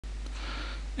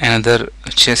another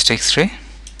chest x-ray,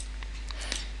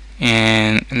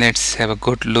 and let's have a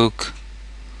good look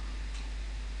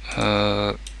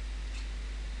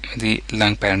the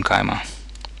lung parenchyma.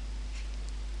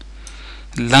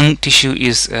 Lung tissue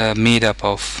is made up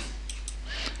of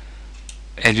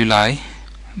alveoli,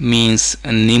 means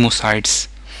pneumocytes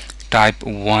type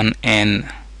 1 and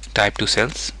type 2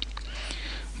 cells,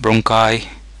 bronchi,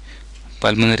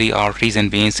 pulmonary arteries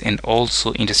and veins, and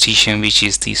also interstitium, which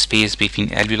is the space between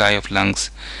alveoli of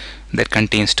lungs that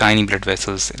contains tiny blood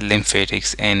vessels,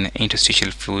 lymphatics, and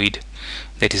interstitial fluid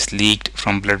that is leaked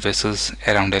from blood vessels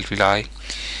around alveoli.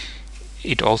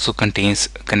 It also contains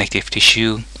connective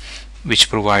tissue which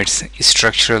provides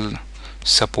structural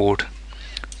support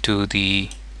to the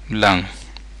lung.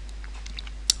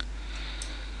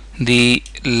 The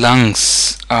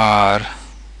lungs are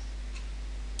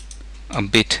a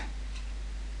bit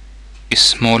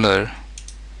smaller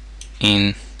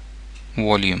in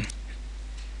volume.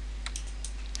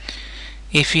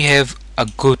 If we have a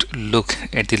good look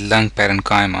at the lung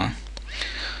parenchyma,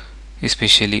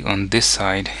 especially on this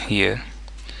side here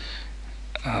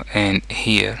and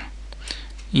here,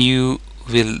 you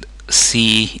will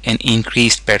see an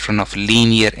increased pattern of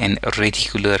linear and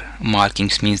reticular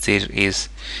markings, means there is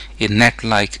a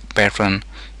net-like pattern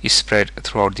spread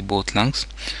throughout the both lungs.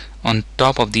 On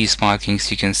top of these markings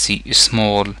you can see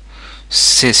small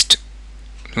cyst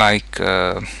like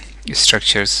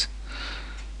structures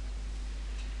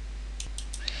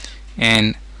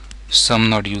and some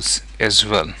nodules as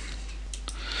well.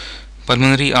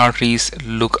 Pulmonary arteries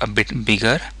look a bit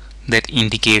bigger, that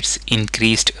indicates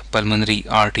increased pulmonary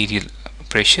arterial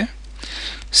pressure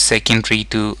secondary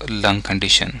to lung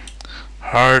condition.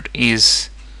 Heart is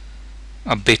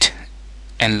a bit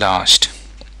enlarged.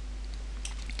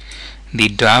 The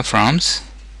diaphragms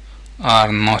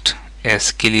are not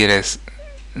as clear as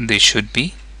they should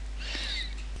be.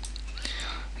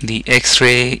 The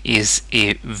X-ray is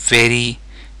a very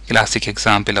classic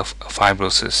example of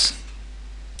fibrosis.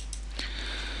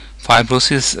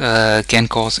 Fibrosis can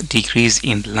cause decrease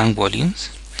in lung volumes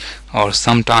or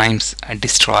sometimes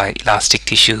destroy elastic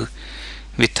tissue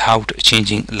without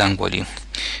changing lung volume.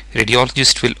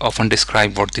 Radiologists will often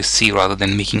describe what they see rather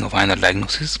than making a final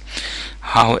diagnosis.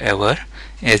 However,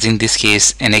 as in this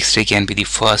case, an X-ray can be the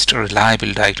first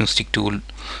reliable diagnostic tool,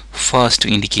 first to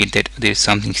indicate that there is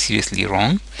something seriously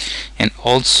wrong and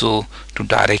also to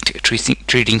direct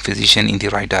treating physician in the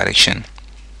right direction.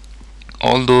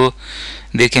 Although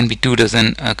there can be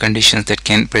 24 conditions that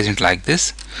can present like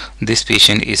this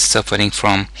patient is suffering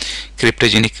from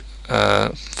cryptogenic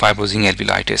fibrosing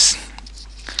alveolitis.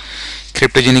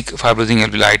 Cryptogenic fibrosing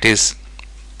alveolitis,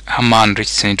 Hamann-Rich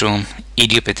syndrome,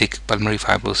 idiopathic pulmonary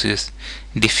fibrosis,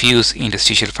 diffuse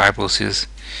interstitial fibrosis,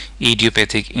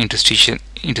 idiopathic interstitial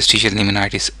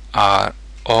pneumonitis are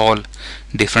all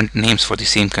different names for the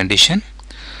same condition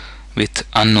with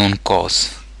unknown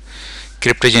cause.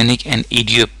 Cryptogenic and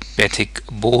idiopathic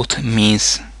both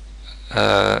means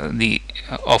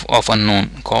of unknown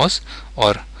cause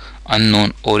or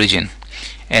unknown origin,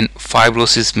 and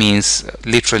fibrosis means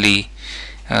literally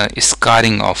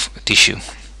scarring of tissue.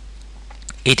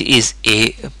 It is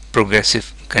a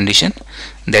progressive condition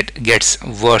that gets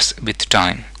worse with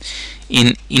time.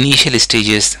 In initial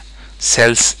stages,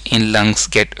 cells in lungs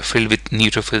get filled with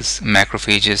neutrophils,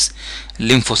 macrophages,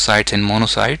 lymphocytes and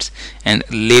monocytes, and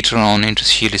later on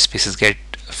interstitial spaces get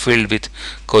filled with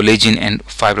collagen and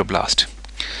fibroblast.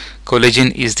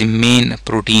 Collagen is the main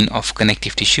protein of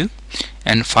connective tissue,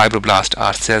 and fibroblasts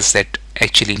are cells that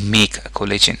actually make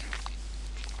collagen.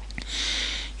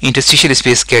 Interstitial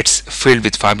space gets filled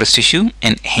with fibrous tissue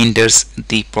and hinders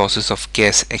the process of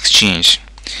gas exchange.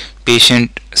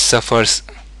 Patient suffers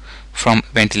from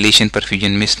ventilation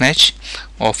perfusion mismatch.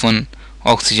 Often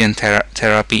oxygen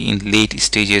therapy in late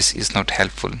stages is not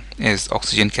helpful as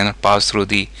oxygen cannot pass through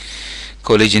the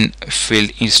collagen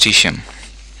filled interstitium.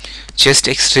 Chest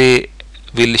X-ray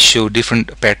will show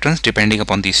different patterns depending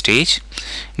upon the stage: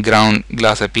 ground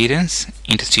glass appearance,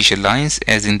 interstitial lines,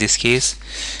 as in this case,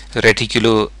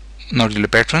 reticulonodular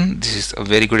pattern. This is a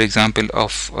very good example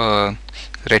of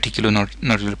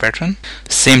reticulonodular pattern.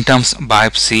 Symptoms,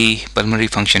 biopsy, pulmonary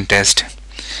function test,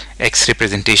 X-ray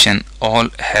presentation all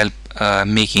help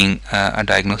making a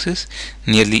diagnosis.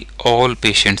 Nearly all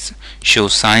patients show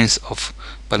signs of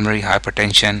pulmonary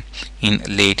hypertension in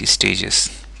late stages.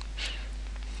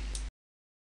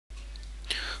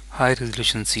 High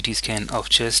resolution CT scan of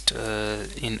chest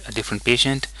in a different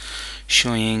patient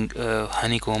showing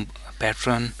honeycomb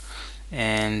pattern,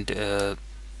 and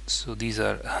so these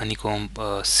are honeycomb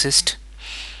cyst,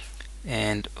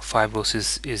 and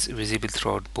fibrosis is visible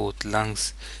throughout both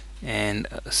lungs and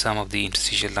some of the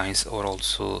interstitial lines are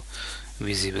also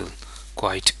visible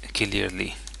quite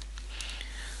clearly.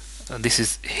 This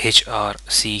is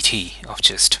HRCT of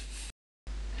chest.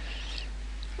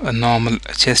 A normal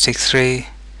chest X-ray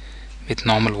with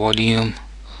normal volume,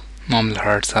 normal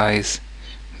heart size,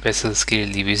 vessels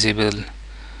clearly visible,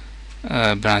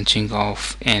 branching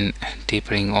off and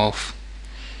tapering off,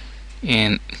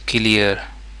 and clear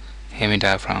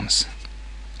hemidiaphragms.